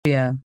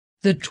Nigeria.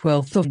 The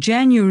 12th of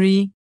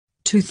January,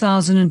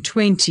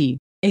 2020,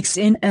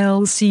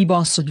 Ex-NLC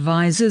boss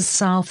advises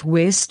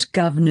Southwest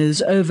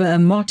governors over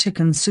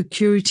Amotekun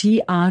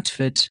security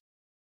outfit.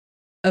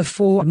 A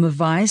former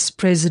vice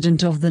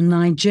president of the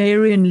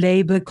Nigerian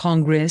Labour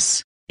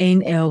Congress,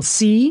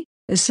 NLC,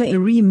 Issa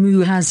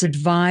Aremu has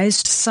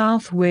advised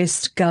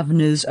Southwest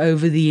governors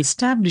over the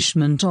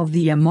establishment of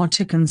the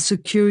Amotekun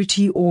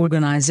security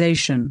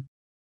organization.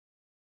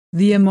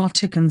 The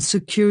Amotekun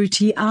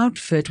security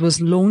outfit was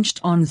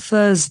launched on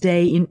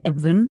Thursday in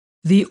Ibadan,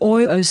 the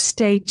Oyo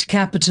State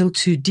capital,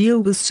 to deal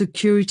with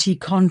security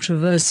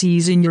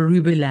controversies in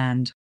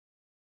Yorubaland.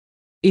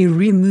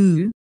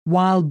 Aremu,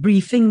 while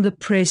briefing the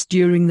press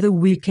during the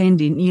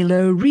weekend in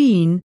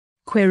Ilorin,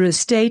 Kwara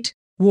State,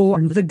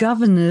 warned the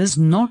governors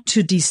not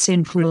to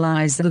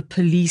decentralize the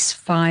police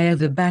via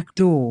the back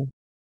door.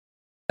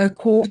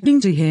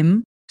 According to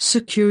him,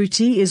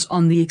 security is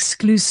on the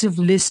exclusive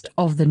list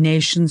of the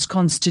nation's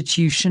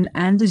constitution,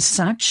 and as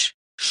such,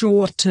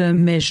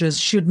 short-term measures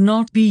should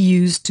not be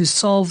used to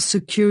solve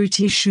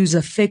security issues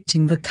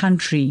affecting the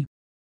country.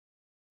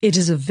 It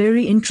is a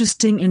very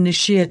interesting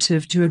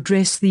initiative to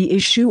address the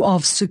issue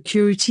of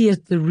security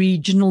at the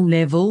regional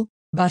level,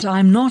 but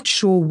I'm not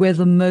sure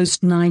whether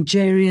most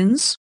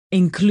Nigerians,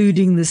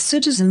 including the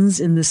citizens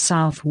in the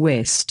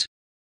Southwest,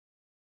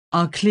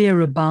 are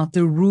clear about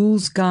the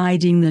rules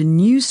guiding the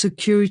new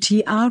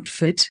security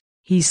outfit,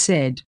 he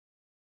said.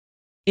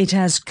 It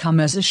has come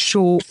as a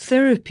short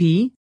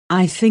therapy.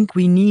 I think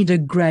we need a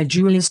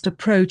gradualist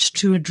approach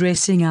to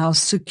addressing our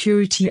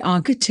security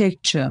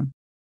architecture.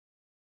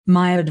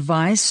 My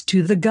advice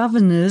to the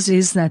governors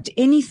is that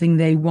anything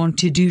they want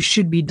to do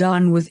should be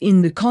done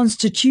within the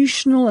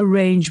constitutional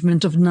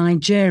arrangement of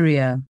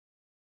Nigeria.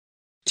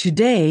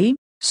 Today,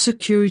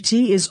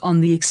 security is on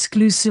the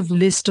exclusive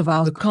list of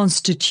our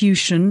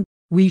constitution.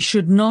 We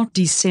should not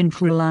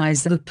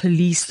decentralize the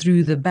police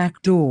through the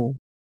back door.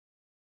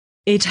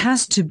 It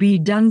has to be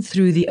done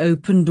through the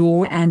open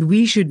door, and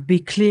we should be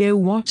clear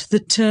what the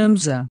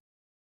terms are.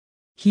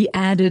 He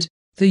added,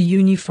 the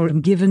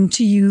uniform given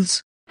to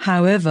youths,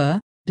 however,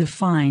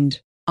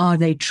 defined. Are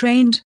they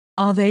trained?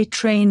 Are they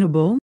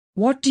trainable?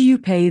 What do you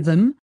pay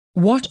them?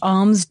 What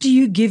arms do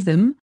you give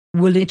them?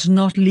 Will it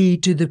not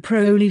lead to the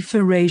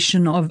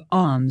proliferation of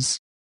arms?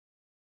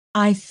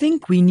 I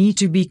think we need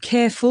to be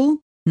careful.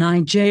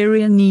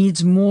 Nigeria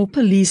needs more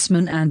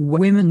policemen and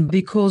women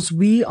because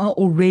we are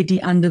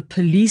already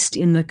under-policed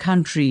in the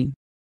country.